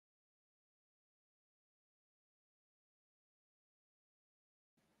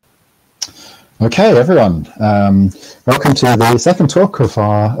Okay, everyone. Welcome to the second talk of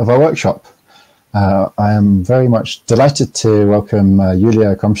our workshop. I am very much delighted to welcome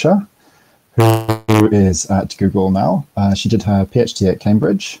Iulia Comsa, who is at Google now. She did her PhD at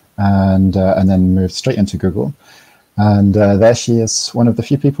Cambridge and then moved straight into Google. And there she is, one of the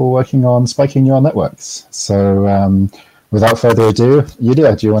few people working on spiking neural networks. So without further ado,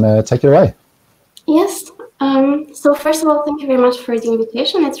 Iulia, do you want to take it away? Yes. So first of all, thank you very much for the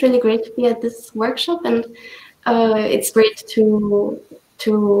invitation. It's really great to be at this workshop, and it's great to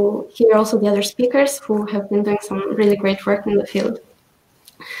hear also the other speakers who have been doing some really great work in the field.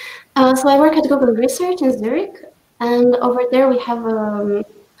 So I work at Google Research in Zurich, and over there we have a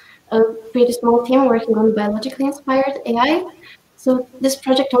pretty small team working on biologically inspired AI. So this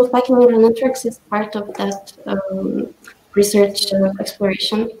project on spiking neural networks is part of that research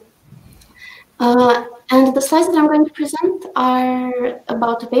exploration. And the slides that I'm going to present are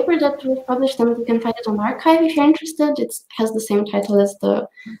about a paper that we've published, and you can find it on the archive if you're interested. It has the same title as the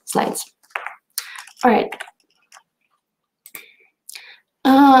slides. All right.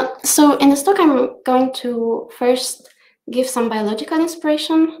 So in this talk, I'm going to first give some biological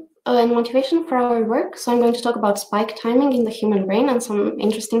inspiration and motivation for our work. So I'm going to talk about spike timing in the human brain and some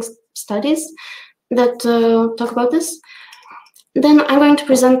interesting studies that talk about this. Then I'm going to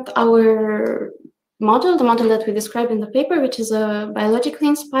present our model, the model that we describe in the paper, which is a biologically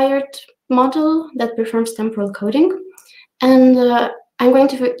inspired model that performs temporal coding. And I'm going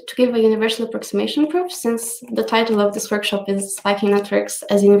to give a universal approximation proof, since the title of this workshop is Spiking Networks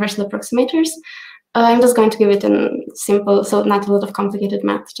as Universal Approximators. I'm just going to give it in simple, so not a lot of complicated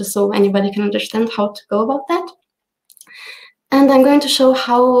math, just so anybody can understand how to go about that. And I'm going to show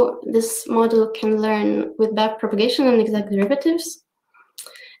how this model can learn with backpropagation and exact derivatives.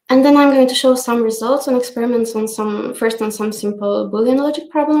 And then I'm going to show some results on experiments on first on some simple Boolean logic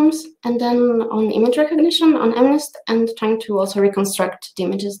problems, and then on image recognition on MNIST, and trying to also reconstruct the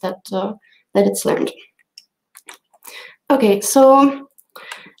images that it's learned. Okay, so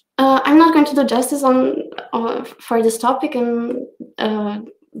I'm not going to do justice for this topic in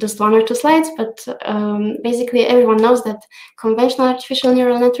just 1 or 2 slides, but basically everyone knows that conventional artificial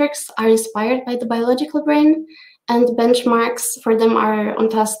neural networks are inspired by the biological brain, and benchmarks for them are on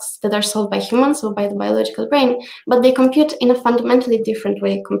tasks that are solved by humans, so by the biological brain, but they compute in a fundamentally different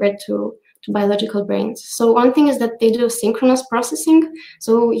way compared to biological brains. So one thing is that they do synchronous processing,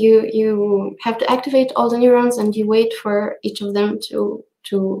 so you have to activate all the neurons and you wait for each of them to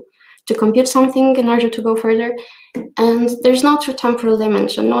compute something in order to go further. And there's no true temporal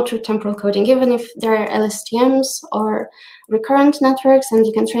dimension, no true temporal coding. Even if there are LSTMs or recurrent networks and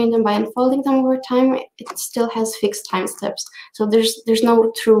you can train them by unfolding them over time, it still has fixed time steps. So there's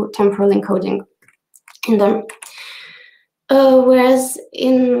no true temporal encoding in them. Whereas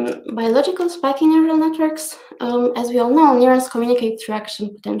in biological spiking neural networks, as we all know, neurons communicate through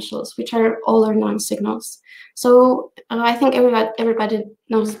action potentials, which are all or none signals. So I think everybody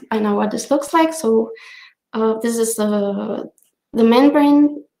knows by now what this looks like. So this is the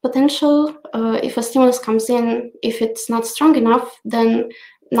membrane potential. If a stimulus comes in, if it's not strong enough, then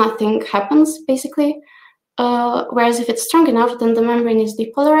nothing happens, basically. Whereas if it's strong enough, then the membrane is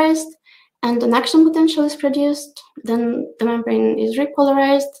depolarized, and an action potential is produced. Then the membrane is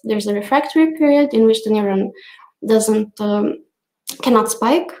repolarized. There's a refractory period in which the neuron cannot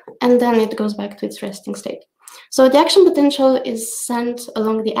spike, and then it goes back to its resting state. So the action potential is sent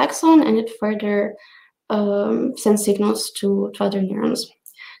along the axon, and it further sends signals to other neurons.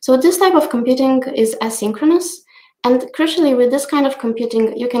 So this type of computing is asynchronous, and crucially, with this kind of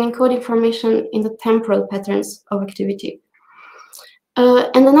computing, you can encode information in the temporal patterns of activity.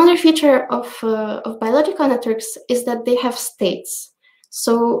 And another feature of biological networks is that they have states.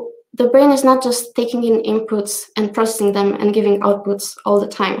 So the brain is not just taking in inputs and processing them and giving outputs all the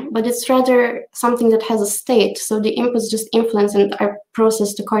time, but it's rather something that has a state. So the inputs just influence and are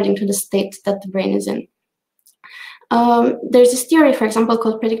processed according to the state that the brain is in. There's this theory, for example,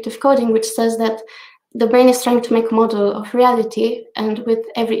 called predictive coding, which says that the brain is trying to make a model of reality, and with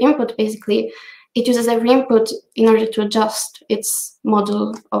every input, basically, it uses every input in order to adjust its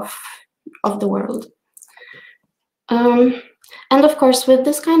model of the world. And of course, with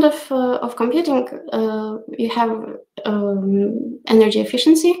this kind of computing, you have energy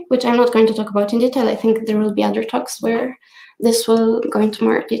efficiency, which I'm not going to talk about in detail. I think there will be other talks where this will go into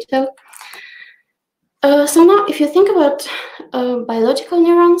more detail. So now, if you think about biological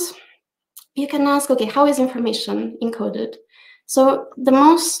neurons, you can ask, okay, how is information encoded? So the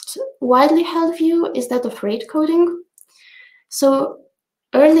most widely held view is that of rate coding. So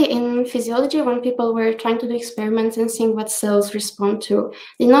early in physiology, when people were trying to do experiments and seeing what cells respond to,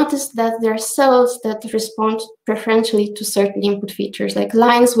 they noticed that there are cells that respond preferentially to certain input features, like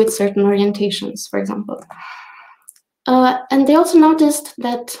lines with certain orientations, for example. And they also noticed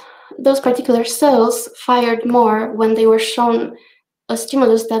that those particular cells fired more when they were shown a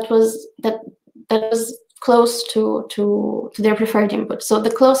stimulus that was close to their preferred input. So the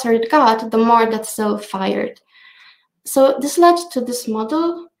closer it got, the more that cell fired. So this led to this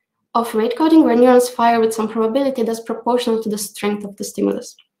model of rate coding, where neurons fire with some probability that's proportional to the strength of the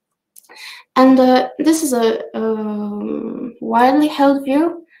stimulus. And this is a widely held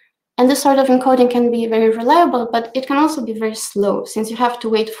view. And this sort of encoding can be very reliable, but it can also be very slow, since you have to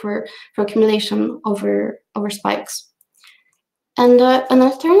wait for accumulation over spikes. And an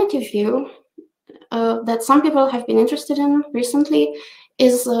alternative view that some people have been interested in recently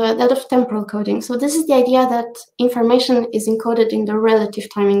is that of temporal coding. So this is the idea that information is encoded in the relative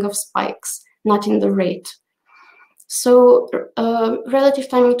timing of spikes, not in the rate. So relative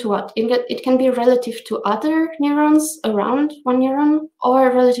timing to what? It can be relative to other neurons around one neuron,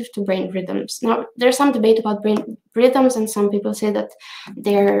 or relative to brain rhythms. Now, there's some debate about brain rhythms, and some people say that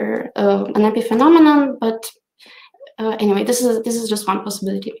they're an epiphenomenon, but anyway, this is just one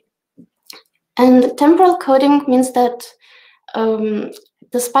possibility. And temporal coding means that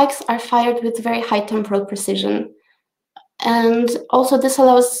the spikes are fired with very high temporal precision. And also this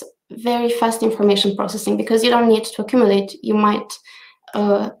allows very fast information processing, because you don't need to accumulate. You might,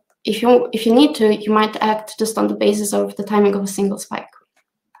 if you need to, you might act just on the basis of the timing of a single spike.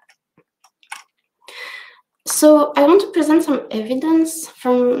 So I want to present some evidence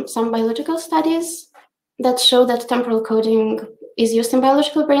from some biological studies that show that temporal coding is used in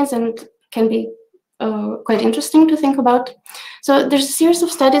biological brains and can be quite interesting to think about. So there's a series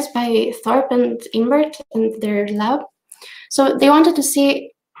of studies by Thorpe and Imbert in their lab. So they wanted to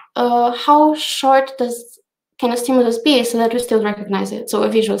see how short can a stimulus be so that we still recognize it, so a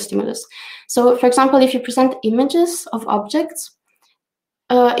visual stimulus. So for example, if you present images of objects,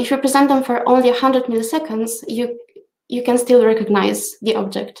 if you present them for only 100 milliseconds, you can still recognize the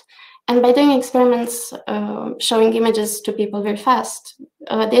object. And by doing experiments showing images to people very fast,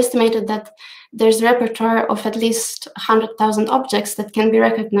 they estimated that there's a repertoire of at least 100,000 objects that can be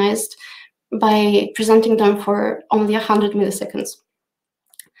recognized by presenting them for only 100 milliseconds.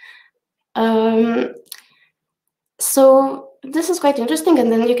 So this is quite interesting,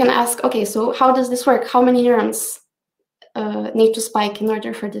 and then you can ask, okay, so how does this work? How many neurons need to spike in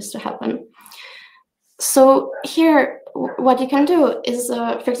order for this to happen? So here, what you can do is,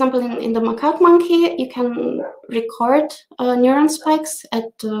 for example, in the macaque monkey, you can record neuron spikes at,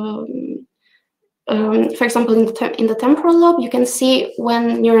 for example, in the temporal lobe. You can see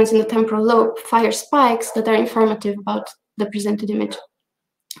when neurons in the temporal lobe fire spikes that are informative about the presented image.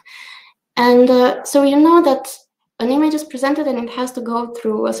 And so you know that an image is presented and it has to go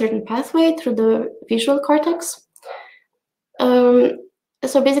through a certain pathway through the visual cortex.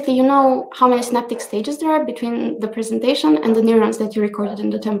 So basically, you know how many synaptic stages there are between the presentation and the neurons that you recorded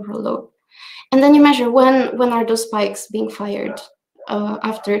in the temporal lobe. And then you measure when are those spikes being fired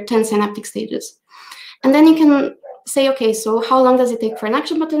after 10 synaptic stages. And then you can say, okay, so how long does it take for an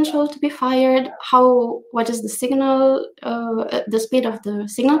action potential to be fired? What is the signal, the speed of the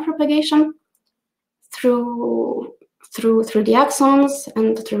signal propagation through the axons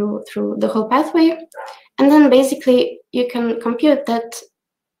and through the whole pathway? And then basically you can compute that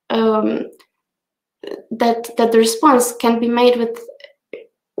that the response can be made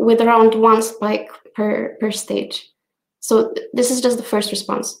with around one spike per stage. So this is just the first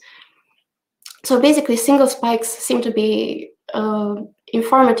response. So basically, single spikes seem to be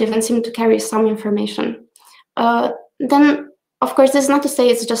informative and seem to carry some information. Then, of course, this is not to say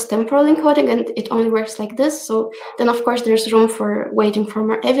it's just temporal encoding and it only works like this. So then, of course, there's room for waiting for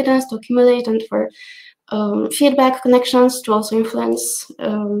more evidence to accumulate and for feedback connections to also influence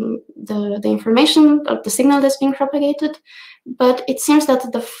the information of the signal that's being propagated. But it seems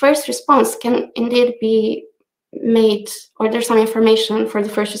that the first response can indeed be made, or there's some information for the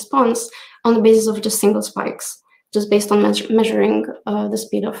first response on the basis of just single spikes, just based on measuring the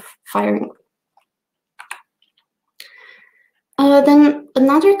speed of firing. Then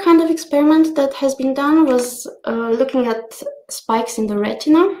another kind of experiment that has been done was looking at spikes in the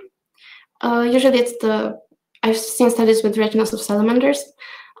retina. Usually I've seen studies with retinas of salamanders.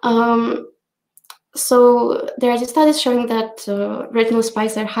 So there are these studies showing that retinal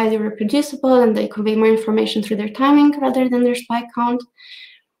spikes are highly reproducible and they convey more information through their timing rather than their spike count.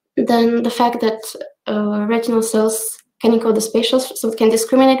 Then the fact that retinal cells can encode the spatial, so it can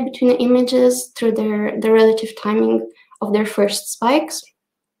discriminate between images through the relative timing of their first spikes.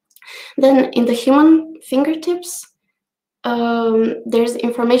 Then in the human fingertips, there's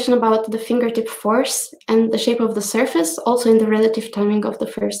information about the fingertip force and the shape of the surface, also in the relative timing of the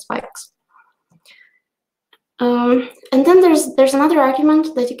first spikes. And then there's another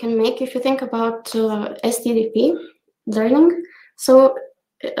argument that you can make if you think about STDP learning. So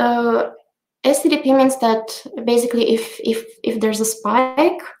STDP means that basically if there's a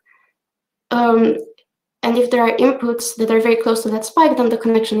spike, and if there are inputs that are very close to that spike, then the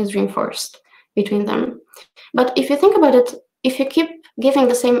connection is reinforced between them. But if you think about it, if you keep giving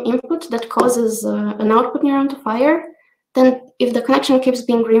the same input that causes an output neuron to fire, then if the connection keeps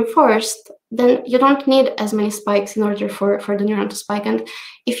being reinforced, then you don't need as many spikes in order for the neuron to spike. And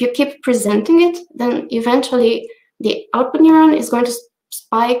if you keep presenting it, then eventually the output neuron is going to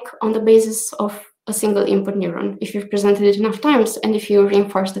spike on the basis of a single input neuron if you've presented it enough times and if you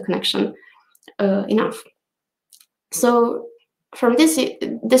reinforce the connection enough. So from this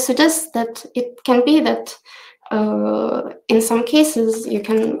suggests that it can be that in some cases you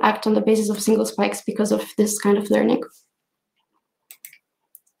can act on the basis of single spikes because of this kind of learning.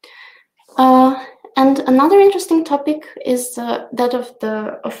 And another interesting topic is that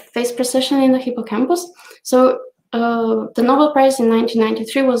of phase precession in the hippocampus. So the Nobel Prize in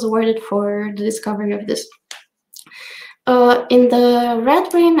 1993 was awarded for the discovery of this. In the rat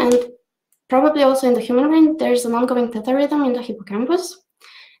brain and probably also in the human brain, there's an ongoing theta rhythm in the hippocampus.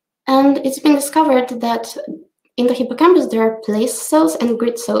 And it's been discovered that in the hippocampus, there are place cells and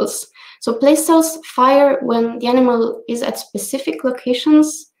grid cells. So place cells fire when the animal is at specific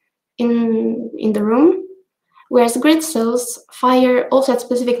locations in the room, whereas grid cells fire also at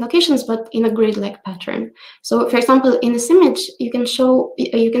specific locations, but in a grid-like pattern. So for example, in this image, you can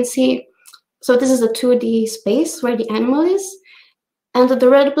see, so this is a 2D space where the animal is, and the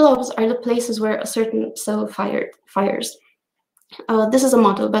red blobs are the places where a certain cell fires. This is a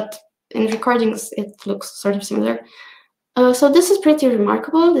model, but in recordings, it looks sort of similar. So this is pretty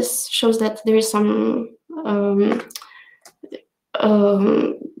remarkable. This shows that there is some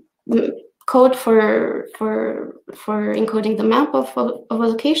code for encoding the map of a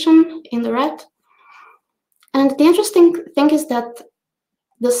location in the rat. And the interesting thing is that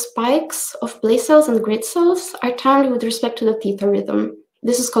the spikes of place cells and grid cells are timed with respect to the theta rhythm.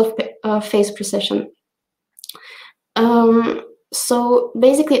 This is called phase precession. So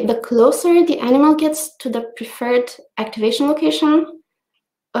basically, the closer the animal gets to the preferred activation location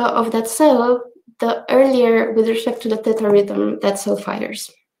of that cell, the earlier with respect to the theta rhythm that cell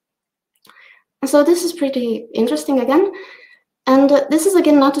fires. So this is pretty interesting again. And this is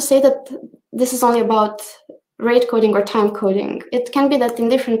again not to say that this is only about rate coding or time coding. It can be that in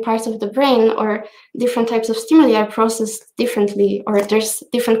different parts of the brain or different types of stimuli are processed differently, or there's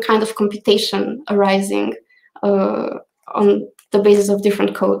different kind of computation arising on the basis of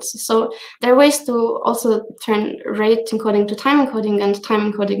different codes. So there are ways to also turn rate encoding to time encoding and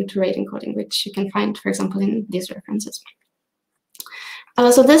time encoding to rate encoding, which you can find, for example, in these references.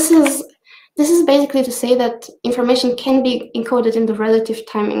 So this is basically to say that information can be encoded in the relative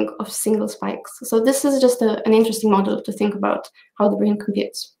timing of single spikes. So this is just an interesting model to think about how the brain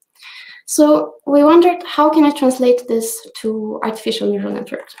computes. So we wondered, how can I translate this to artificial neural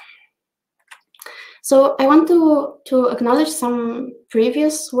networks? So I want to acknowledge some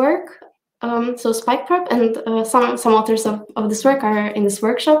previous work. So SpikeProp and some authors of this work are in this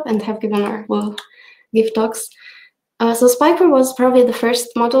workshop and have given or will give talks. So SpikeProp was probably the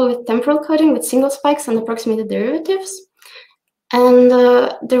first model with temporal coding with single spikes and approximated derivatives. And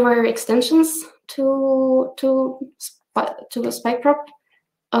there were extensions to SpikeProp.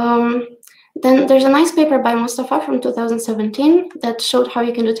 Then there's a nice paper by Mustafa from 2017 that showed how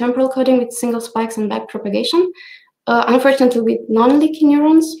you can do temporal coding with single spikes and backpropagation, unfortunately with non-leaky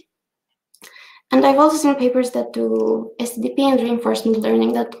neurons. And I've also seen papers that do STDP and reinforcement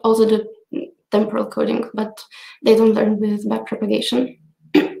learning that also do temporal coding, but they don't learn with backpropagation.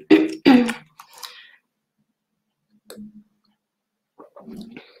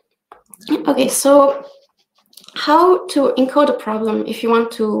 Okay, so how to encode a problem if you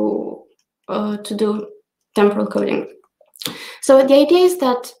want to do temporal coding? So the idea is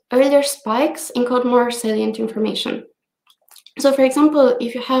that earlier spikes encode more salient information. So for example,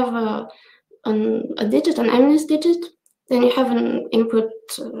 if you have a digit, an MNIST digit, then you have an input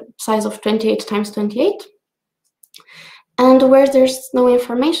size of 28 times 28. And where there's no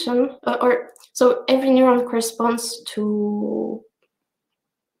information, so every neuron corresponds to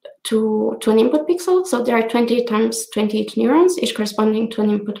an input pixel. So there are 28 times 28 neurons, each corresponding to an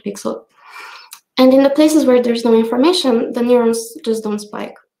input pixel. And in the places where there's no information, the neurons just don't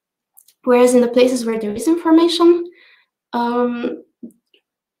spike. Whereas in the places where there is information,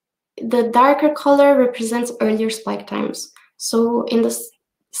 the darker color represents earlier spike times. So in the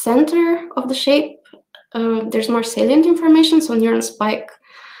center of the shape, there's more salient information, so neurons spike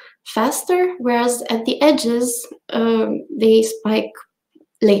faster, whereas at the edges, they spike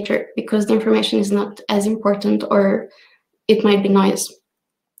later because the information is not as important, or it might be noise.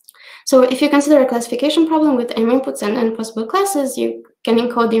 So if you consider a classification problem with m inputs and n possible classes, you can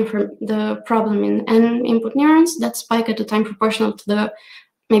encode the problem in n input neurons that spike at a time proportional to the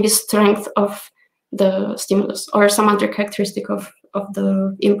maybe strength of the stimulus or some other characteristic of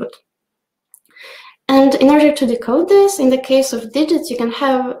the input. And in order to decode this, in the case of digits, you can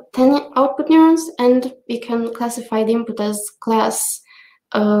have 10 output neurons, and you can classify the input as class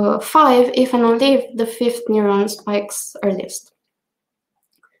 5 if and only if the 5th neuron spikes earliest.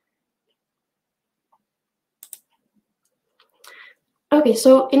 Okay,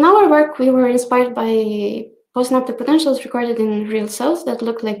 so in our work, we were inspired by postsynaptic potentials recorded in real cells that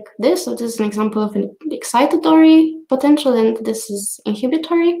look like this. So this is an example of an excitatory potential, and this is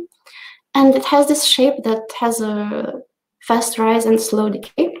inhibitory. And it has this shape that has a fast rise and slow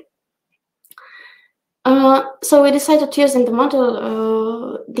decay. So we decided to use in the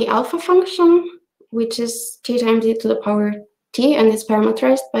model the alpha function, which is t times e to the power t, and it's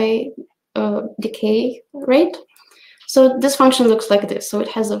parameterized by decay rate. So this function looks like this. So it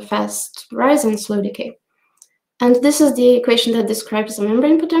has a fast rise and slow decay. And this is the equation that describes the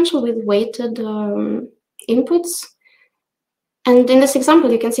membrane potential with weighted inputs. And in this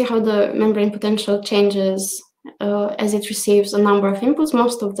example, you can see how the membrane potential changes as it receives a number of inputs,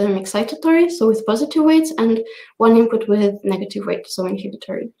 most of them excitatory, so with positive weights, and one input with negative weight, so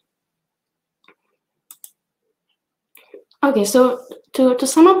inhibitory. Okay, so to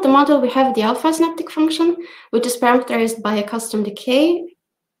sum up the model, we have the alpha synaptic function, which is parameterized by a custom decay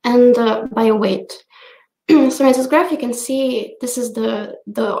and by a weight. So in this graph, you can see this is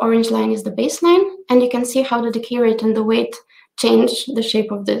the orange line is the baseline, and you can see how the decay rate and the weight change the shape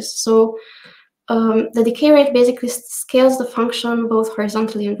of this. So the decay rate basically scales the function both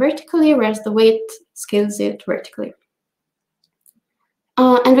horizontally and vertically, whereas the weight scales it vertically.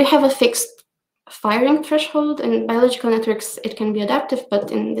 And we have a fixed firing threshold. In biological networks, it can be adaptive,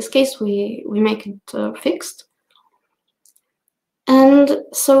 but in this case, we make it fixed. And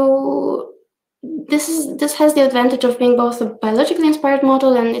so this has the advantage of being both a biologically inspired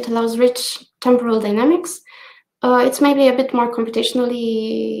model, and it allows rich temporal dynamics. It's maybe a bit more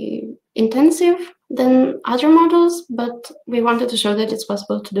computationally intensive than other models, but we wanted to show that it's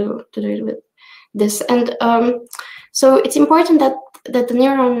possible to do it with this. And so it's important that the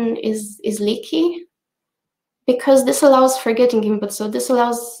neuron is leaky, because this allows for getting input. So this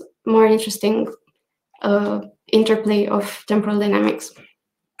allows more interesting interplay of temporal dynamics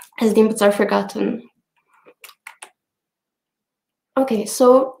as the inputs are forgotten. Okay,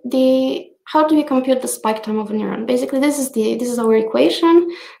 so how do we compute the spike time of a neuron? Basically, this is our equation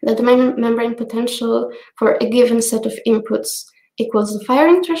that the membrane potential for a given set of inputs equals the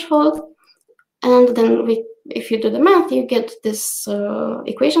firing threshold, and then if you do the math, you get this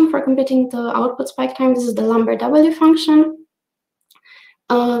equation for computing the output spike time. This is the Lambert W function,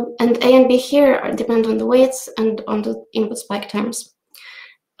 and A and B here depend on the weights and on the input spike times.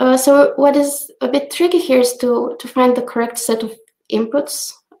 So what is a bit tricky here is to find the correct set of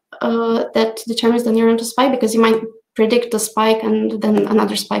inputs that determines the neuron to spike, because you might predict a spike and then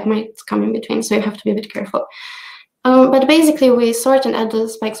another spike might come in between, so you have to be a bit careful. But basically, we sort and add the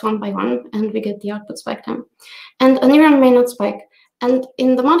spikes one by one, and we get the output spike time. And a neuron may not spike. And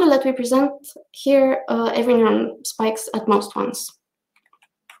in the model that we present here, every neuron spikes at most once.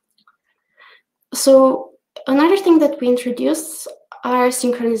 So another thing that we introduced are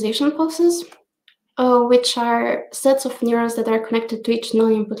synchronization pulses, which are sets of neurons that are connected to each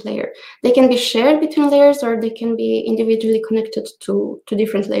non-input layer. They can be shared between layers, or they can be individually connected to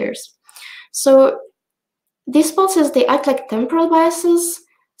different layers. So these pulses, they act like temporal biases,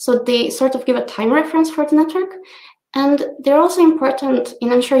 so they sort of give a time reference for the network. And they're also important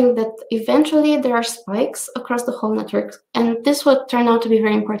in ensuring that eventually there are spikes across the whole network. And this will turn out to be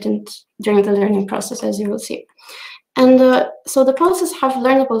very important during the learning process, as you will see. And so the pulses have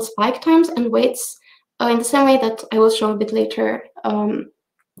learnable spike times and weights in the same way that I will show a bit later,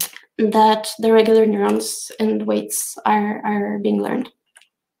 that the regular neurons and weights are being learned.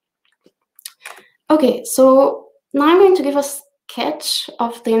 Okay, so now I'm going to give a sketch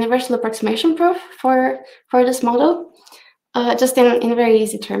of the universal approximation proof for this model, just in very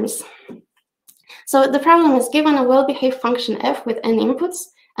easy terms. So the problem is, given a well-behaved function f with n inputs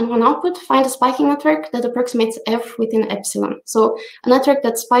and one output, find a spiking network that approximates f within epsilon. So a network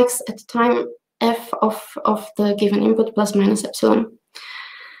that spikes at time f of the given input plus minus epsilon.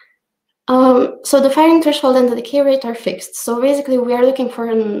 So the firing threshold and the decay rate are fixed. So basically, we are looking for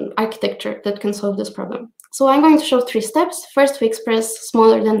an architecture that can solve this problem. So I'm going to show 3 steps. First, we express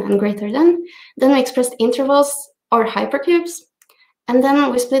smaller than and greater than. Then we express intervals or hypercubes. And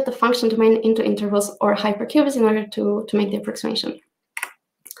then we split the function domain into intervals or hypercubes in order to make the approximation.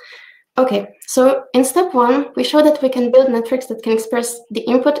 Okay, so in step 1, we show that we can build networks that can express the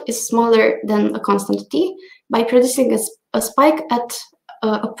input is smaller than a constant t by producing a spike at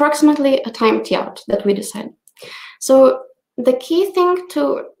approximately a time t out that we decide. So the key thing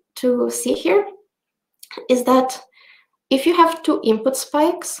to see here is that if you have 2 input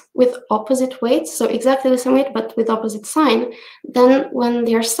spikes with opposite weights, so exactly the same weight but with opposite sign, then when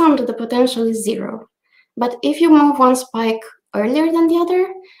they are summed, the potential is 0. But if you move one spike earlier than the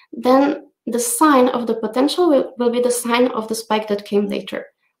other, then the sign of the potential will be the sign of the spike that came later.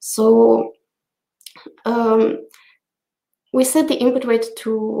 So we set the input weight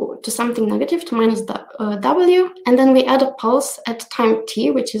to something negative, to minus w, and then we add a pulse at time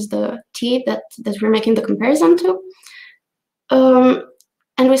t, which is the t that we're making the comparison to.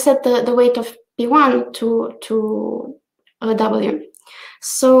 And we set the weight of p1 to w.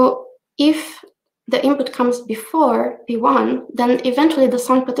 So if the input comes before p1, then eventually the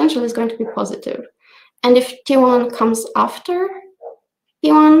sound potential is going to be positive. And if t1 comes after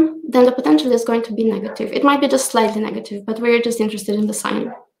p1, then the potential is going to be negative. It might be just slightly negative, but we're just interested in the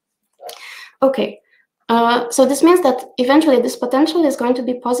sign. Okay, so this means that eventually this potential is going to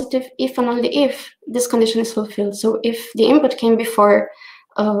be positive if and only if this condition is fulfilled. So if the input came before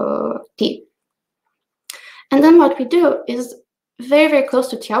t. And then what we do is very, very close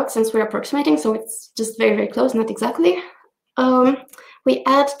to t out, since we're approximating, so it's just very, very close, not exactly. We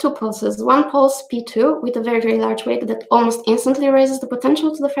add 2 pulses, one pulse p2 with a very, very large weight that almost instantly raises the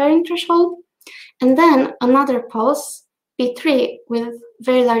potential to the firing threshold, and then another pulse p3 with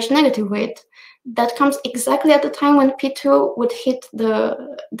very large negative weight that comes exactly at the time when p2 would hit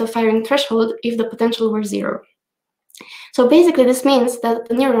the firing threshold if the potential were 0. So basically this means that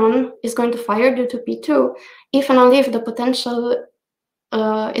the neuron is going to fire due to p2 if and only if the potential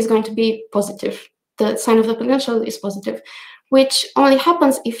is going to be positive. The sign of the potential is positive, which only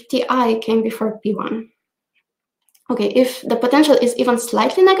happens if ti came before p1. Okay, if the potential is even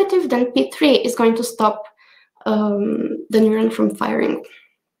slightly negative, then p3 is going to stop the neuron from firing.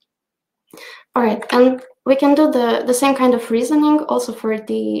 All right, and we can do the same kind of reasoning also for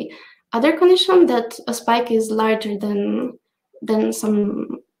the other condition that a spike is larger than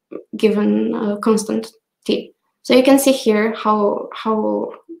some given constant t. So you can see here how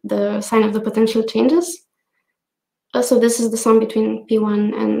the sign of the potential changes. So this is the sum between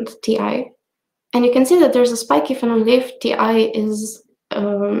p1 and ti. And you can see that there's a spike if and only if ti is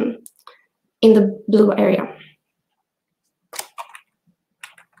in the blue area.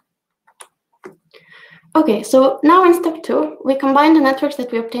 Okay, so now in step 2, we combine the networks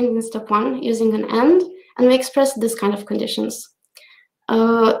that we obtained in step 1 using an AND, and we express this kind of conditions.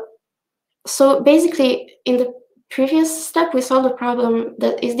 So basically, in the previous step, we solved a problem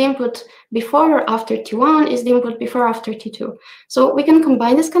that is the input before or after t1, is the input before or after t2. So we can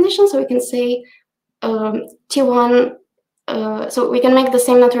combine this condition, so we can say t1, so we can make the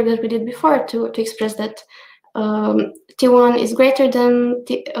same network that we did before to express that t1 is greater than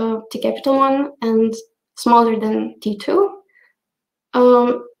t capital 1 and smaller than t2.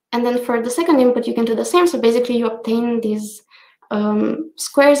 And then for the second input, you can do the same. So basically, you obtain these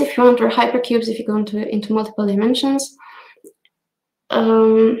squares if you want, or hypercubes if you go into multiple dimensions.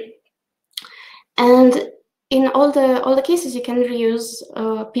 And in all the cases, you can reuse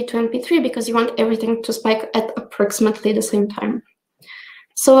p2 and p3 because you want everything to spike at approximately the same time.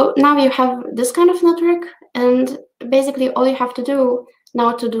 So now you have this kind of network, and basically all you have to do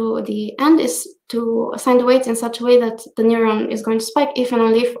now to do the AND is to assign the weights in such a way that the neuron is going to spike if and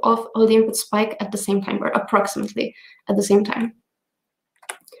only if all the inputs spike at the same time, or approximately at the same time.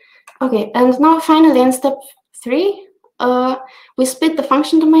 Okay, and now finally in step 3, we split the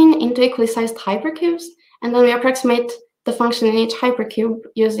function domain into equally sized hypercubes, and then we approximate the function in each hypercube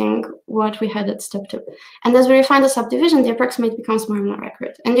using what we had at step 2. And as we refine the subdivision, the approximate becomes more and more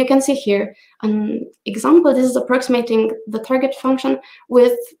accurate. And you can see here an example. This is approximating the target function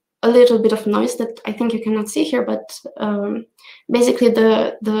with a little bit of noise that I think you cannot see here, but basically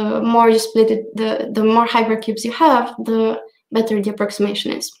the more you split it, the more hypercubes you have, the better the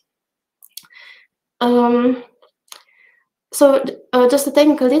approximation is. So just a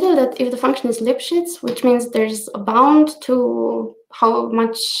technical detail that if the function is Lipschitz, which means there's a bound to how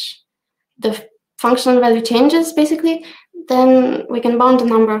much the functional value changes, basically, then we can bound the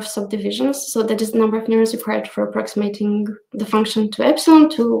number of subdivisions. So that is the number of neurons required for approximating the function to epsilon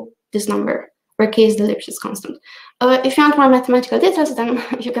to this number, where k is the Lipschitz constant. If you want more mathematical details, then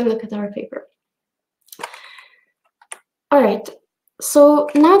you can look at our paper. All right, so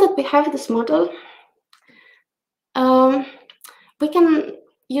now that we have this model, we can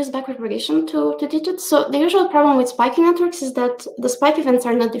use backpropagation to teach it. So the usual problem with spiking networks is that the spike events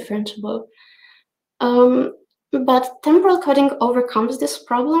are not differentiable. But temporal coding overcomes this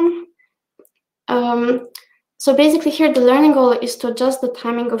problem. So basically here, the learning goal is to adjust the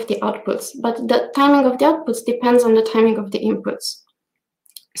timing of the outputs, but the timing of the outputs depends on the timing of the inputs.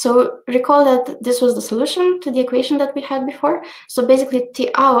 So recall that this was the solution to the equation that we had before. So basically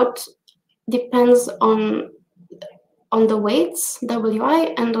T out depends on the weights,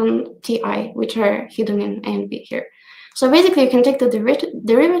 Wi, and on Ti, which are hidden in A and B here. So basically you can take the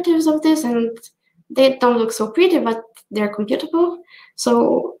derivatives of this, and they don't look so pretty, but they're computable.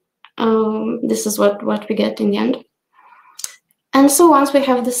 So this is what we get in the end. And so once we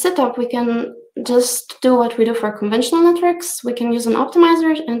have this setup, we can just do what we do for conventional networks. We can use an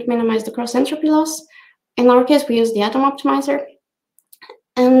optimizer and minimize the cross-entropy loss. In our case, we use the atom optimizer.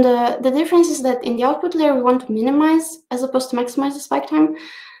 And the difference is that in the output layer, we want to minimize as opposed to maximize the spike time.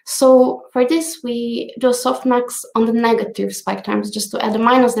 So for this, we do a softmax on the negative spike times, just to add a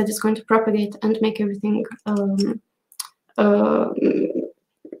minus that is going to propagate and make everything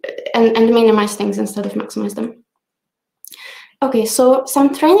and minimize things instead of maximize them. Okay, so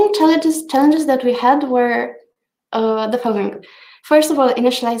some training challenges that we had were the following. First of all,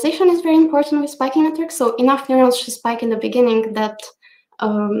 initialization is very important with spiking networks. So enough neurons should spike in the beginning that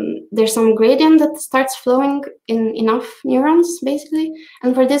there's some gradient that starts flowing in enough neurons, basically.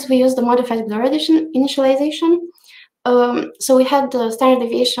 And for this, we use the modified Blur addition initialization. So we had the standard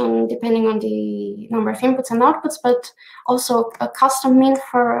deviation depending on the number of inputs and outputs, but also a custom mean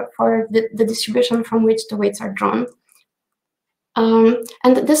for the distribution from which the weights are drawn.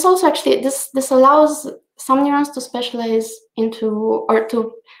 And this also actually, this allows some neurons to specialize into, or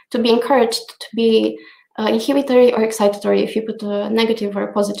to be encouraged to be inhibitory or excitatory if you put a negative or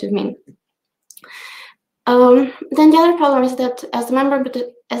a positive mean. Then the other problem is that as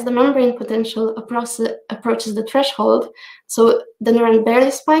the membrane potential approaches the threshold, so the neuron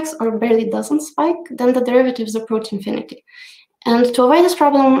barely spikes or barely doesn't spike, then the derivatives approach infinity. And to avoid this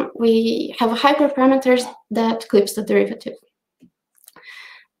problem, we have hyperparameters that clips the derivative.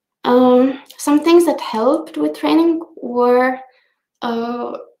 Some things that helped with training were,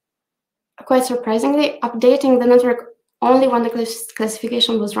 quite surprisingly, updating the network only when the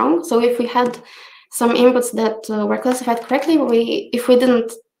classification was wrong. So if we had some inputs that were classified correctly, if we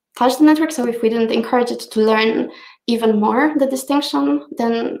didn't touch the network, so if we didn't encourage it to learn even more the distinction,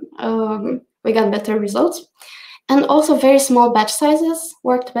 then we got better results. And also very small batch sizes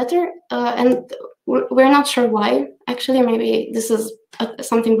worked better. And we're not sure why. Actually, maybe this is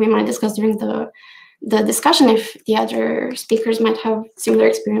something we might discuss during the discussion if the other speakers might have similar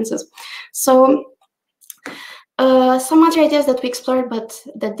experiences. So some other ideas that we explored but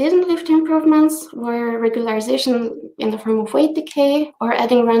that didn't lead to improvements were regularization in the form of weight decay, or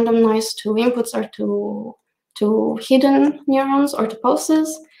adding random noise to inputs or to hidden neurons or to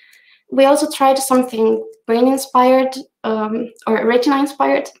pulses. We also tried something brain-inspired or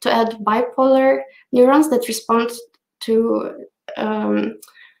retina-inspired to add bipolar neurons that respond to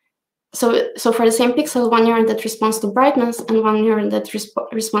so for the same pixel, one neuron that responds to brightness and one neuron that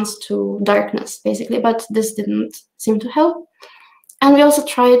responds to darkness, basically, but this didn't seem to help. And we also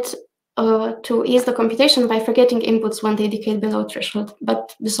tried to ease the computation by forgetting inputs when they decayed below threshold,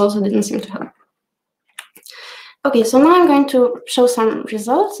 but this also didn't seem to help. Okay, so now I'm going to show some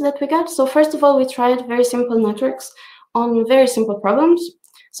results that we got. So first of all, we tried very simple networks on very simple problems.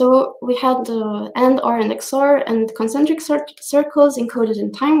 So we had AND, OR, and XOR, and concentric circles encoded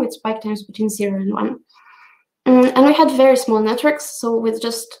in time with spike times between 0 and 1. And we had very small networks, so with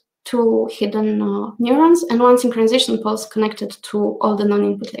just 2 hidden neurons and 1 synchronization pulse connected to all the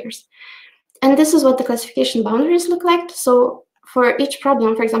non-input layers. And this is what the classification boundaries look like. So for each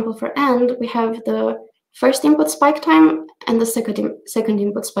problem, for example, for AND, we have the first input spike time and the second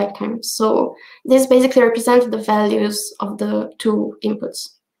input spike time. So this basically represents the values of the 2 inputs.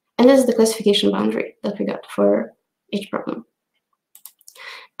 And this is the classification boundary that we got for each problem.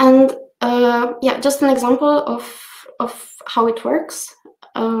 And yeah, just an example of how it works.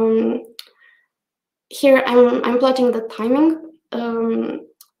 Here I'm plotting the timing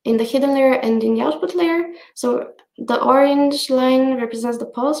in the hidden layer and in the output layer. So the orange line represents the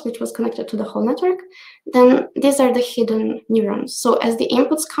pulse, which was connected to the whole network. Then these are the hidden neurons. So as the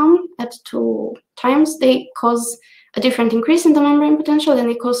inputs come at 2 times, they cause a different increase in the membrane potential, and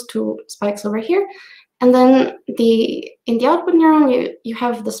it cause 2 spikes over here. And then in the output neuron, you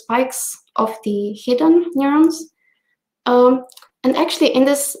have the spikes of the hidden neurons. And actually, in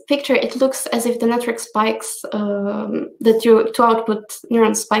this picture, it looks as if the network spikes, the two output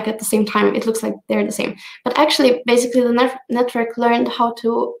neurons spike at the same time. It looks like they're the same. But actually, basically, the network learned how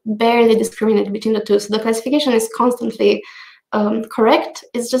to barely discriminate between the two. So the classification is constantly correct.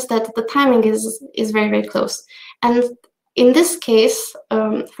 It's just that the timing is very, very close. And in this case,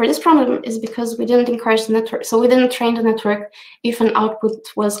 for this problem, is because we didn't encourage the network. So we didn't train the network if an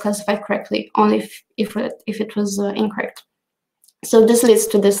output was classified correctly, only if it was incorrect. So this leads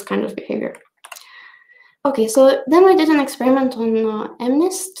to this kind of behavior. Okay, so then we did an experiment on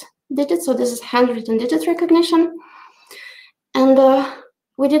MNIST digits. So this is handwritten digit recognition. And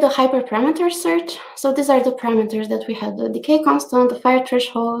we did a hyperparameter search. So these are the parameters that we had: the decay constant, the fire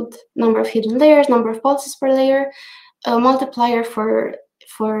threshold, number of hidden layers, number of pulses per layer, a multiplier for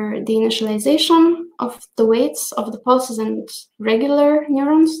the initialization of the weights of the pulses and regular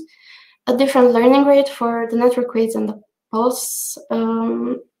neurons, a different learning rate for the network weights and the pulse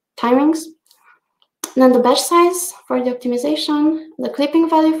timings, and then the batch size for the optimization, the clipping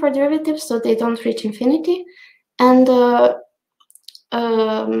value for derivatives so they don't reach infinity, and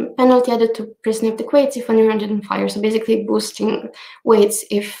penalty added to presynaptic weights if a neuron didn't fire. So basically boosting weights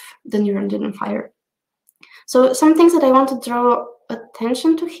if the neuron didn't fire. So some things that I want to draw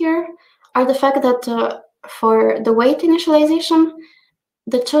attention to here are the fact that for the weight initialization,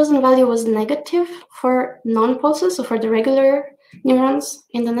 the chosen value was negative for non-pulses, so for the regular neurons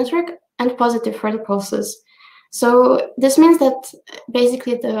in the network, and positive for the pulses. So this means that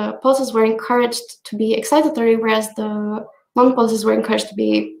basically the pulses were encouraged to be excitatory, whereas the non-pulses were encouraged to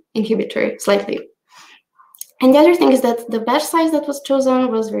be inhibitory, slightly. And the other thing is that the batch size that was chosen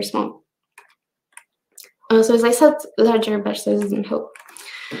was very small. So as I said, larger batch sizes didn't help.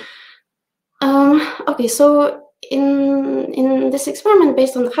 Okay, so in this experiment,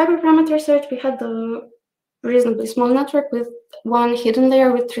 based on the hyperparameter search, we had the reasonably small network with one hidden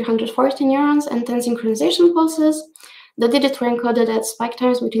layer with 340 neurons and 10 synchronization pulses. The digits were encoded at spike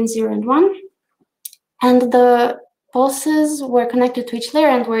times between 0 and 1. And the pulses were connected to each layer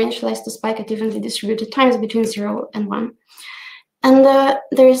and were initialized to spike at evenly distributed times between 0 and 1. And the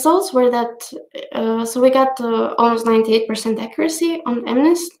results were that, so we got almost 98% accuracy on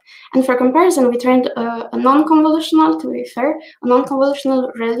MNIST. And for comparison, we trained a non-convolutional, to be fair, a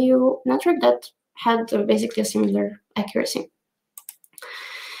non-convolutional ReLU network that had basically a similar accuracy.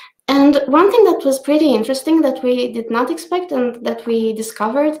 And one thing that was pretty interesting that we did not expect and that we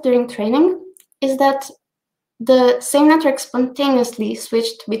discovered during training is that the same network spontaneously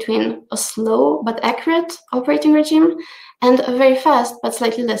switched between a slow but accurate operating regime and a very fast but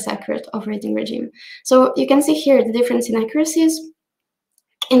slightly less accurate operating regime. So you can see here the difference in accuracies.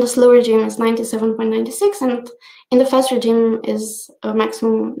 In the slow regime is 97.96, and in the fast regime is a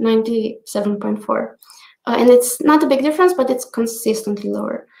maximum 97.4. And it's not a big difference, but it's consistently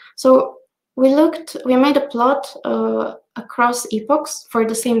lower. So we made a plot across epochs for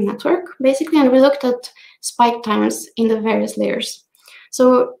the same network, basically, and we looked at spike times in the various layers.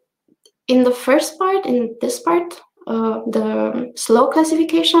 So in the first part, in this part, the slow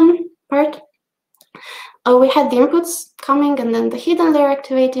classification part, we had the inputs coming and then the hidden layer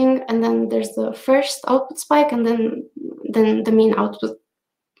activating, and then there's the first output spike and then the mean output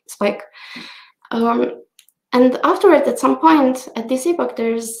spike. And afterwards, at some point at this epoch,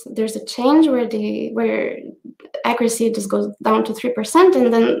 there's a change where accuracy just goes down to 3%,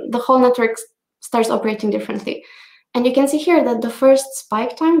 and then the whole network starts operating differently. And you can see here that the first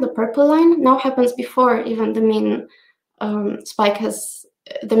spike time, the purple line, now happens before even the mean spike has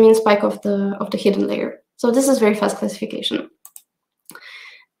the mean spike of the hidden layer. So this is very fast classification.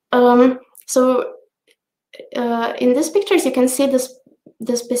 So in these pictures, you can see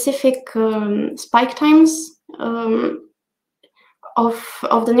the specific spike times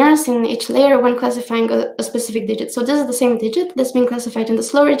of the neurons in each layer when classifying a specific digit. So this is the same digit that's being classified in the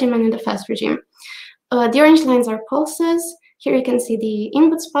slow regime and in the fast regime. The orange lines are pulses. Here you can see the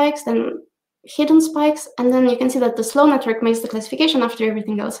input spikes, then hidden spikes, and then you can see that the slow network makes the classification after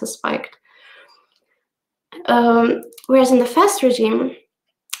everything else has spiked. Whereas in the fast regime,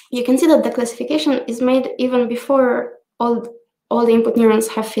 you can see that the classification is made even before all the input neurons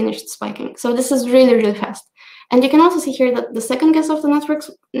have finished spiking. So this is really, really fast. And you can also see here that the second guess of the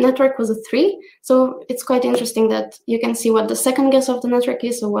network was a 3. So it's quite interesting that you can see what the second guess of the network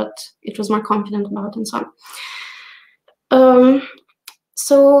is, or what it was more confident about, and so on.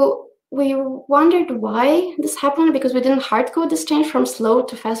 So we wondered why this happened, because we didn't hard code this change from slow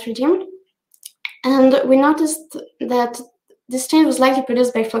to fast regime. And we noticed that this change was likely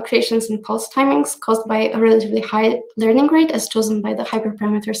produced by fluctuations in pulse timings caused by a relatively high learning rate as chosen by the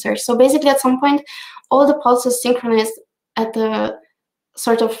hyperparameter search. So basically, at some point, all the pulses synchronized at the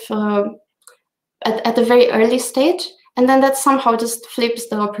sort of at the very early stage, and then that somehow just flips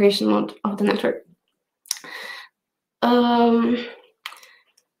the operation mode of the network.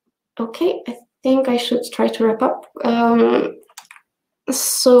 Okay, I think I should try to wrap up.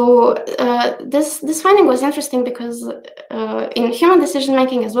 This finding was interesting because in human decision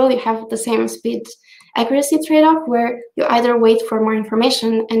making as well, you have the same speed accuracy trade-off, where you either wait for more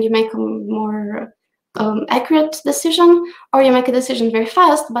information and you make a more accurate decision, or you make a decision very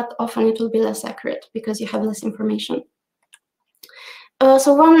fast, but often it will be less accurate because you have less information.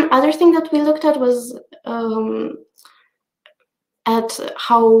 So one other thing that we looked at was at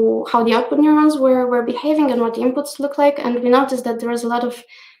how the output neurons were behaving and what the inputs look like, and we noticed that there was a lot of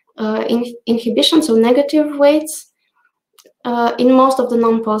inhibition, so negative weights, in most of the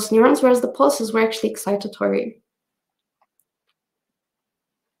non-pulse neurons, whereas the pulses were actually excitatory.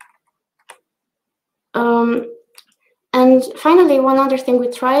 And finally, one other thing we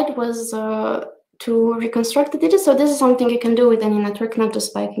tried was to reconstruct the digits. So this is something you can do with any network, not just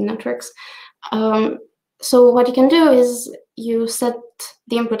spiking networks. So what you can do is you set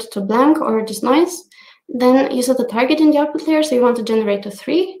the input to blank or just noise. Then you set a target in the output layer, so you want to generate a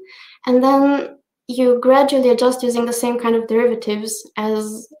 3. And then you gradually adjust using the same kind of derivatives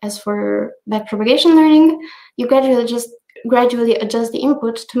as for backpropagation learning. You gradually adjust the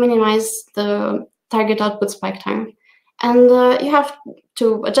input to minimize the target output spike time. And you have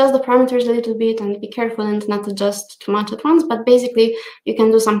to adjust the parameters a little bit and be careful and not adjust too much at once. But basically, you can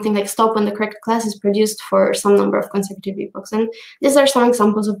do something like stop when the correct class is produced for some number of consecutive epochs. And these are some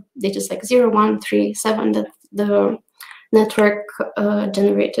examples of digits like 0, 1, 3, 7 that the network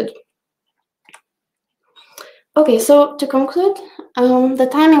generated. Okay, so to conclude, the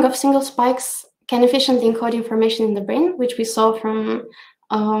timing of single spikes can efficiently encode information in the brain, which we saw from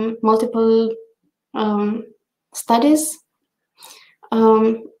multiple studies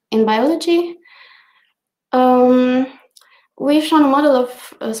in biology. We've shown a model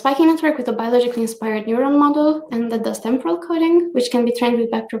of a spiking network with a biologically inspired neuron model, and that does temporal coding, which can be trained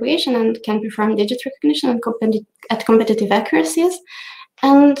with backpropagation and can perform digit recognition at competitive accuracies.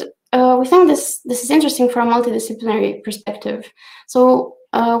 And we think this is interesting from a multidisciplinary perspective. So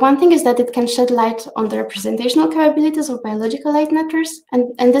one thing is that it can shed light on the representational capabilities of biological light networks,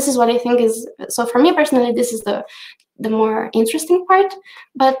 and this is what I think is, so for me personally, this is the more interesting part,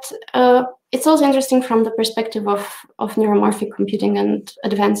 but it's also interesting from the perspective of neuromorphic computing and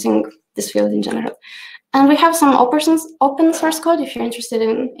advancing this field in general. And we have some open source code if you're interested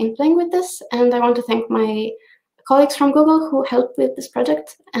in playing with this, and I want to thank my colleagues from Google who helped with this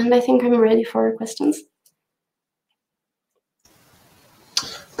project, and I think I'm ready for questions.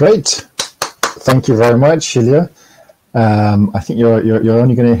 Great, thank you very much, Iulia. I think you're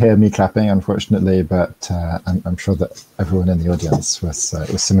only going to hear me clapping, unfortunately, but I'm sure that everyone in the audience was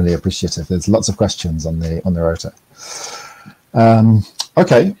similarly appreciative. There's lots of questions on the rota.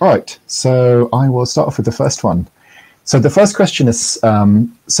 Okay, all right. So I will start off with the first one. So the first question is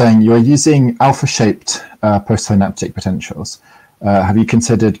saying you're using alpha-shaped postsynaptic potentials. Have you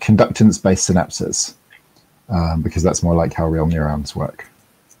considered conductance-based synapses? Because that's more like how real neurons work.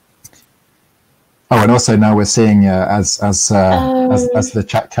 Oh, and also now we're seeing as the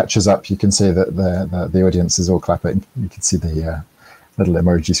chat catches up, you can see that the audience is all clapping. You can see the little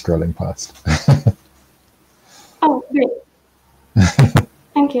emoji scrolling past. Oh, great!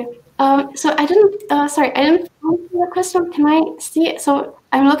 Thank you. So I didn't. Sorry, I didn't answer the question. Can I see it? So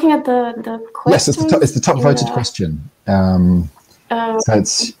I'm looking at the question. Yes, it's the top voted question.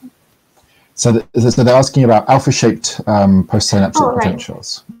 So they're asking about alpha-shaped postsynaptic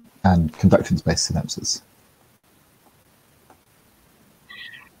potentials and conductance-based synapses.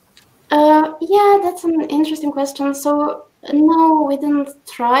 Yeah, that's an interesting question. So no, we didn't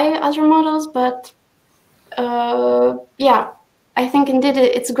try other models, but yeah, I think indeed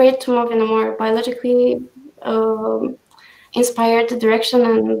it's great to move in a more biologically inspired direction,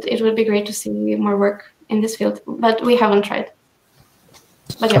 and it would be great to see more work in this field, but we haven't tried.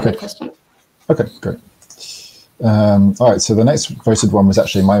 But yeah, okay. Good question. Okay, great. All right, so the next voted one was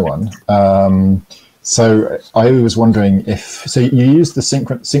actually my one. So I was wondering so you use the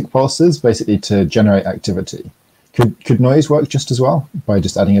sync pulses basically to generate activity. Could noise work just as well by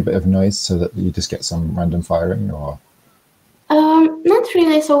just adding a bit of noise so that you just get some random firing, or? Not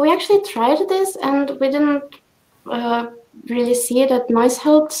really. So we actually tried this and we didn't really see that noise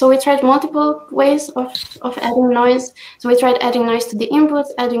helped. So we tried multiple ways of adding noise. So we tried adding noise to the input,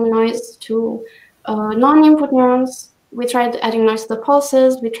 adding noise to non-input neurons, we tried adding noise to the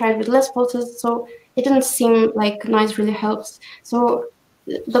pulses, we tried with less pulses, so it didn't seem like noise really helps. So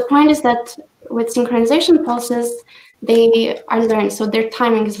the point is that with synchronization pulses, they are learned, so their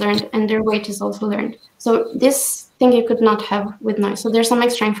timing is learned and their weight is also learned. So this thing you could not have with noise. So there's some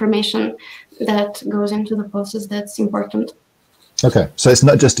extra information that goes into the pulses that's important. Okay, so it's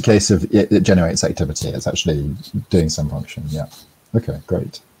not just a case of it generates activity, it's actually doing some function, yeah. Okay,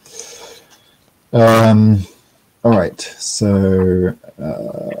 great. All right, so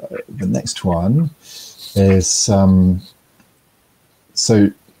the next one is,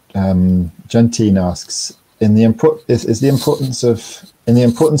 Gentine asks, in the importance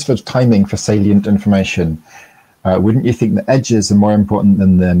for timing for salient information, wouldn't you think the edges are more important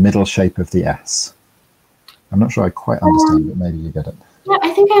than the middle shape of the S? I'm not sure I quite understand, but maybe you get it. Yeah, I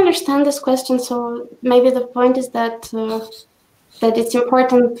think I understand this question. So maybe the point is that that it's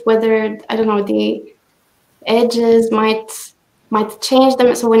important whether, I don't know, the edges might change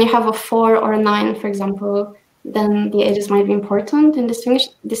them. So when you have a 4 or a 9, for example, then the edges might be important in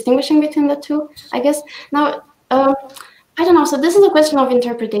distinguishing between the two, I guess. Now, I don't know. So this is a question of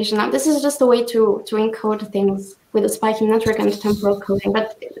interpretation. Now, this is just a way to encode things with a spiking network and temporal coding.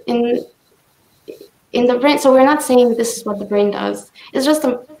 But in the brain, so we're not saying this is what the brain does. It's just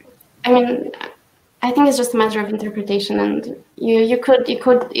I think it's just a matter of interpretation, and you could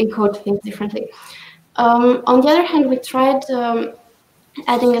encode things differently. On the other hand, we tried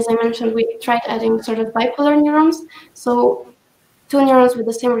adding, as I mentioned, we tried adding sort of bipolar neurons. So 2 neurons with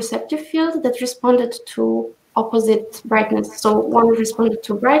the same receptive field that responded to opposite brightness. So one responded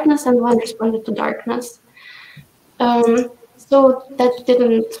to brightness and one responded to darkness. So that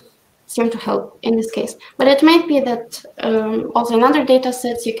didn't seem to help in this case. But it might be that also in other data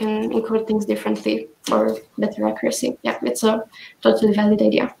sets, you can encode things differently for better accuracy. Yeah, it's a totally valid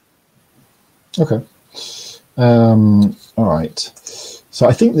idea. Okay. All right. So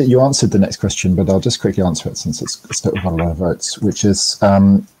I think that you answered the next question, but I'll just quickly answer it since it's got a lot of votes, which is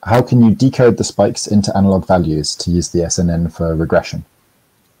how can you decode the spikes into analog values to use the SNN for regression?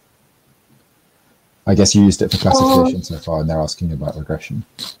 I guess you used it for classification so far, and they're asking about regression.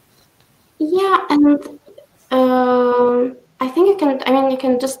 Yeah, and I think you can. I mean, you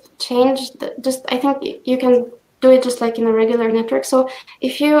can just change. I think you can do it just like in a regular network. So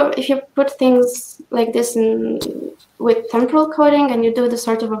if you put things like this in with temporal coding and you do the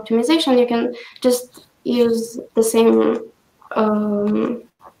sort of optimization, you can just use the same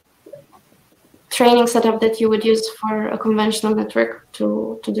training setup that you would use for a conventional network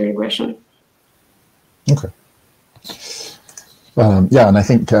to do regression. Okay. Yeah, and I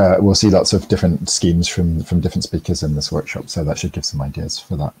think we'll see lots of different schemes from different speakers in this workshop, so that should give some ideas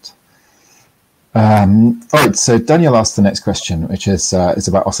for that. All right, so Daniel asked the next question, which is it's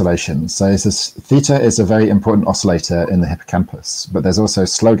about oscillation. So it says, theta is a very important oscillator in the hippocampus, but there's also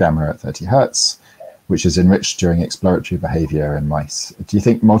slow gamma at 30 hertz, which is enriched during exploratory behavior in mice. Do you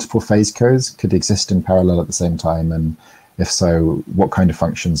think multiple phase codes could exist in parallel at the same time? And if so, what kind of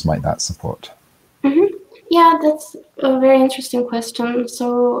functions might that support? Yeah, that's a very interesting question.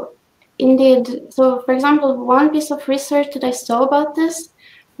 So indeed, so for example, one piece of research that I saw about this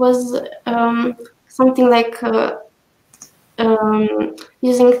was something like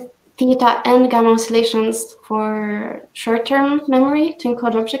using theta and gamma oscillations for short-term memory to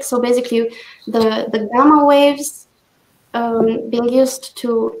encode objects. So basically, the gamma waves being used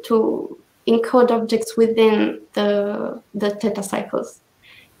to encode objects within the theta cycles.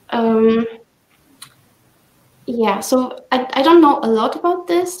 Yeah, so I don't know a lot about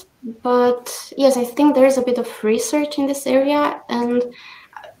this, but yes, I think there is a bit of research in this area, and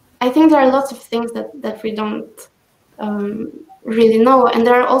I think there are lots of things that we don't really know, and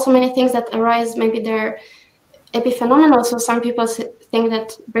there are also many things that arise. Maybe they're epiphenomenal. So some people think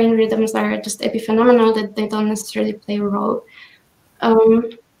that brain rhythms are just epiphenomenal, that they don't necessarily play a role.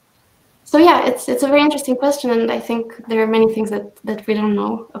 So yeah, it's a very interesting question, and I think there are many things that we don't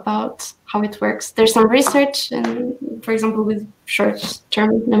know about how it works. There's some research, and for example, with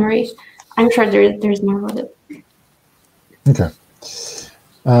short-term memory, I'm sure there's more about it. Okay.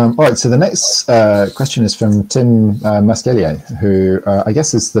 All right, so the next question is from Tim Masquelier, who I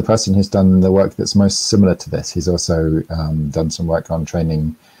guess is the person who's done the work that's most similar to this. He's also done some work on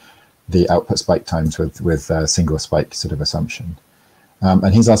training the output spike times with single spike sort of assumption.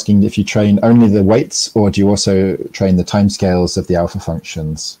 And he's asking if you train only the weights, or do you also train the timescales of the alpha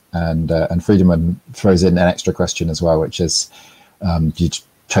functions? And Friedemann throws in an extra question as well, which is, do you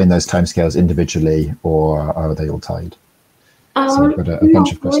train those timescales individually, or are they all tied? So we've got a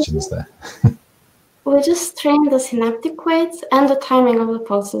bunch of questions there. We just train the synaptic weights and the timing of the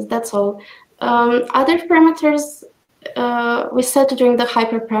pulses, that's all. Other parameters, we set during the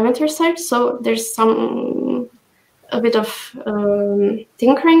hyperparameter side, so there's a bit of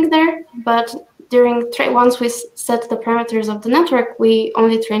tinkering there, but once we set the parameters of the network, we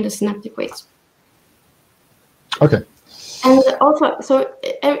only train the synaptic weights. Okay. And also, so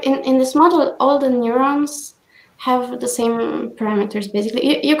in this model, all the neurons have the same parameters,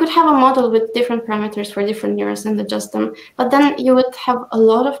 basically. You could have a model with different parameters for different neurons and adjust them, but then you would have a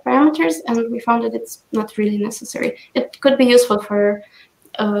lot of parameters, and we found that it's not really necessary. It could be useful for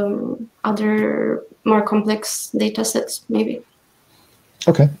other more complex data sets, maybe.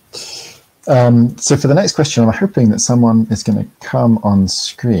 Okay. So for the next question, I'm hoping that someone is going to come on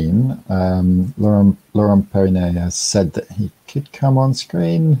screen. Laurent Perinet has said that he could come on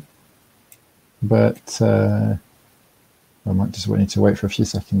screen, but I might just need to wait for a few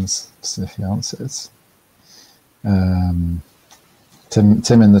seconds to see if he answers. Tim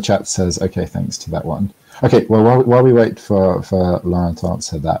in the chat says, okay, thanks to that one. Okay, well, while we wait for Laurent to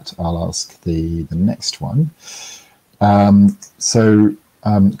answer that, I'll ask the next one. Colin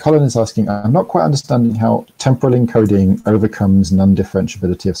is asking, I'm not quite understanding how temporal encoding overcomes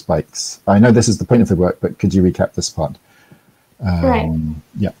non-differentiability of spikes. I know this is the point of the work, but could you recap this part? Right.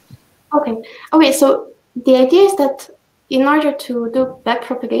 Yeah. Okay, so the idea is that in order to do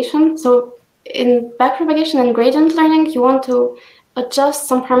backpropagation, so in backpropagation and gradient learning, you want to adjust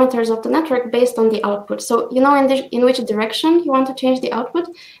some parameters of the network based on the output. So you know in which direction you want to change the output,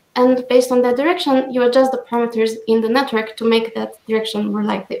 and based on that direction, you adjust the parameters in the network to make that direction more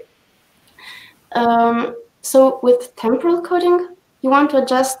likely. So with temporal coding, you want to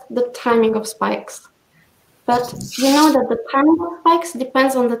adjust the timing of spikes. But you know that the timing of spikes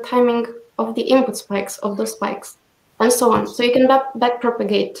depends on the timing of the input spikes of those spikes, and so on. So you can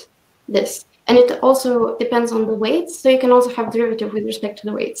backpropagate this. And it also depends on the weights, so you can also have derivative with respect to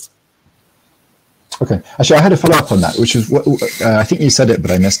the weights. Okay. Actually, I had a follow-up on that, which is what I think you said it,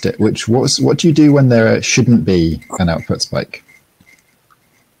 but I missed it. Which was, what do you do when there shouldn't be an output spike?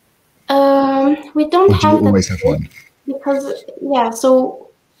 We don't have that. Always have one? Because so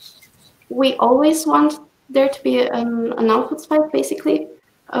we always want there to be an output spike, basically.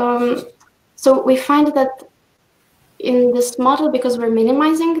 So we find that in this model, because we're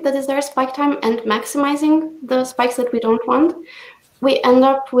minimizing the desired spike time and maximizing the spikes that we don't want, we end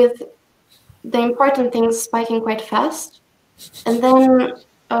up with the important things spiking quite fast. And then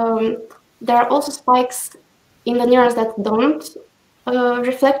there are also spikes in the neurons that don't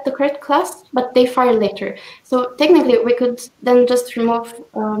reflect the correct class, but they fire later. So technically, we could then just remove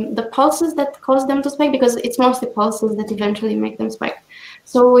the pulses that cause them to spike, because it's mostly pulses that eventually make them spike.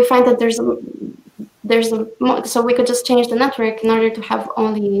 So we find that so we could just change the network in order to have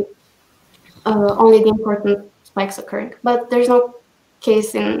only the important spikes occurring. But there's no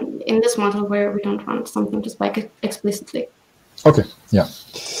case in this model where we don't want something to spike explicitly. Okay, yeah.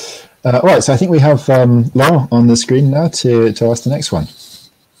 All right, so I think we have Laurent on the screen now to ask the next one.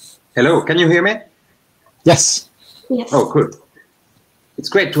 Hello, can you hear me? Yes. Yes. Oh, cool. It's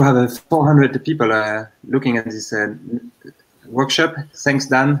great to have 400 people looking at this workshop. Thanks,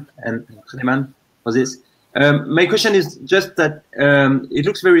 Dan and Suleiman, for this. My question is just that it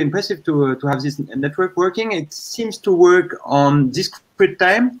looks very impressive to have this network working. It seems to work on discrete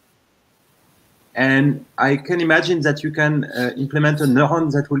time. And I can imagine that you can implement a neuron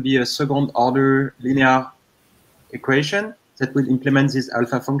that will be a second order linear equation that will implement these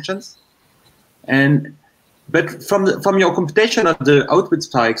alpha functions. But from your computation of the output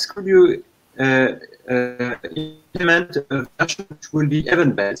spikes, could you implement a version which will be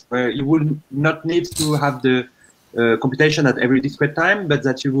event-based, where you will not need to have the computation at every discrete time, but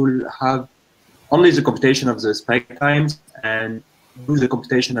that you will have only the computation of the spike times and do the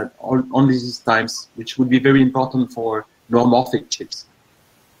computation at only these times, which would be very important for neuromorphic chips?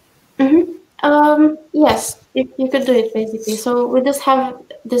 Yes, you could do it basically. So we just have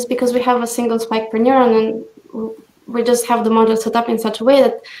this because we have a single spike per neuron, and we just have the model set up in such a way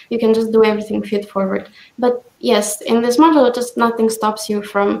that you can just do everything feed forward. But yes, in this model, just nothing stops you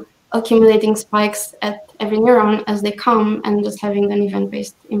from accumulating spikes at every neuron as they come and just having an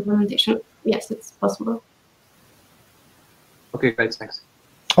event-based implementation. Yes, it's possible. Okay, great, thanks.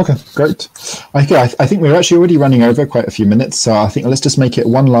 Okay, great. Okay, I think we're actually already running over quite a few minutes, so I think let's just make it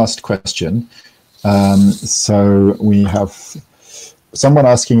one last question. So we have someone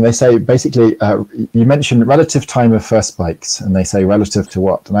asking, they say basically, you mentioned relative time of first spikes, and they say relative to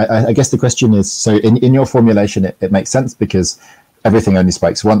what? And I guess the question is, so in your formulation, it makes sense because everything only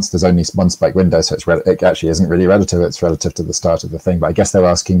spikes once, there's only one spike window, so it actually isn't really relative, it's relative to the start of the thing. But I guess they're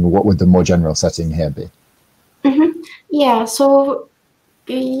asking, what would the more general setting here be? Yeah, so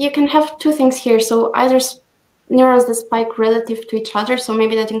you can have two things here. So either neurons that spike relative to each other. So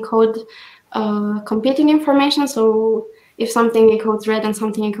maybe that encode competing information. So if something encodes red and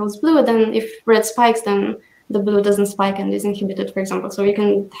something encodes blue, then if red spikes, then the blue doesn't spike and is inhibited, for example. So you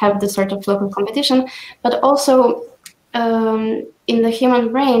can have this sort of local competition. But also in the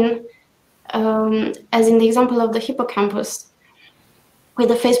human brain, as in the example of the hippocampus, with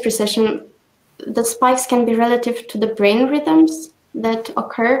the phase precession, the spikes can be relative to the brain rhythms that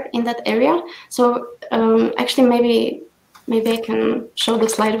occur in that area. So actually, maybe I can show the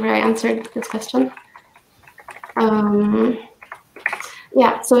slide where I answered this question.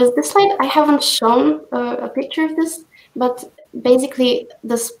 Yeah, so with this slide, I haven't shown a picture of this, but basically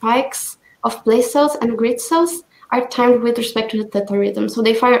the spikes of place cells and grid cells are timed with respect to the theta rhythm. So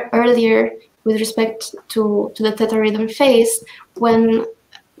they fire earlier with respect to the theta rhythm phase when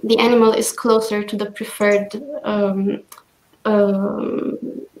the animal is closer to the preferred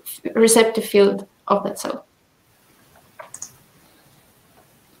receptive field of that cell.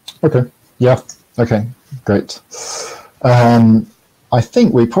 Okay. Yeah. Okay. Great. I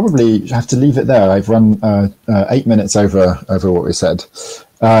think we probably have to leave it there. I've run 8 minutes over what we said.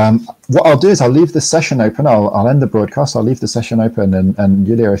 What I'll do is I'll leave the session open. I'll end the broadcast. I'll leave the session open, and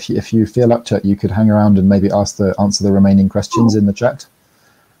Iulia, if you feel up to it, you could hang around and maybe answer the remaining questions in the chat.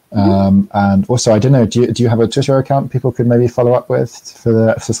 And also, I don't know, do you have a Twitter account people could maybe follow up with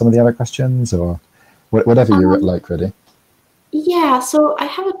for some of the other questions, or whatever you like, really? Yeah, so I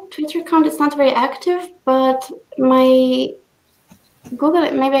have a Twitter account. It's not very active, but my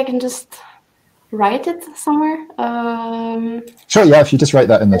Google, maybe I can just write it somewhere. Sure, yeah, if you just write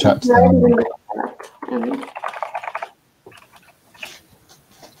that in the chat.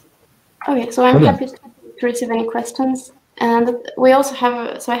 Okay, so I'm happy to receive any questions. And we also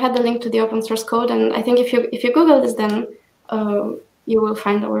have, so I had the link to the open source code, and I think if you Google this, then you will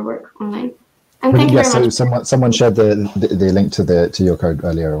find our work online. And thank you very much. Someone shared the link to your code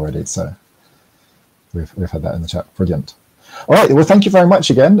earlier already, so we've had that in the chat. Brilliant. All right. Well, thank you very much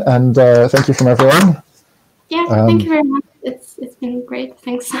again, and thank you from everyone. Yeah, thank you very much. It's been great.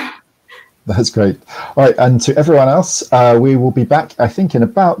 Thanks. That's great. All right, and to everyone else, we will be back, I think, in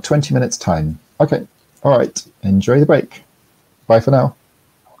about 20 minutes' time. Okay. All right. Enjoy the break. Bye for now.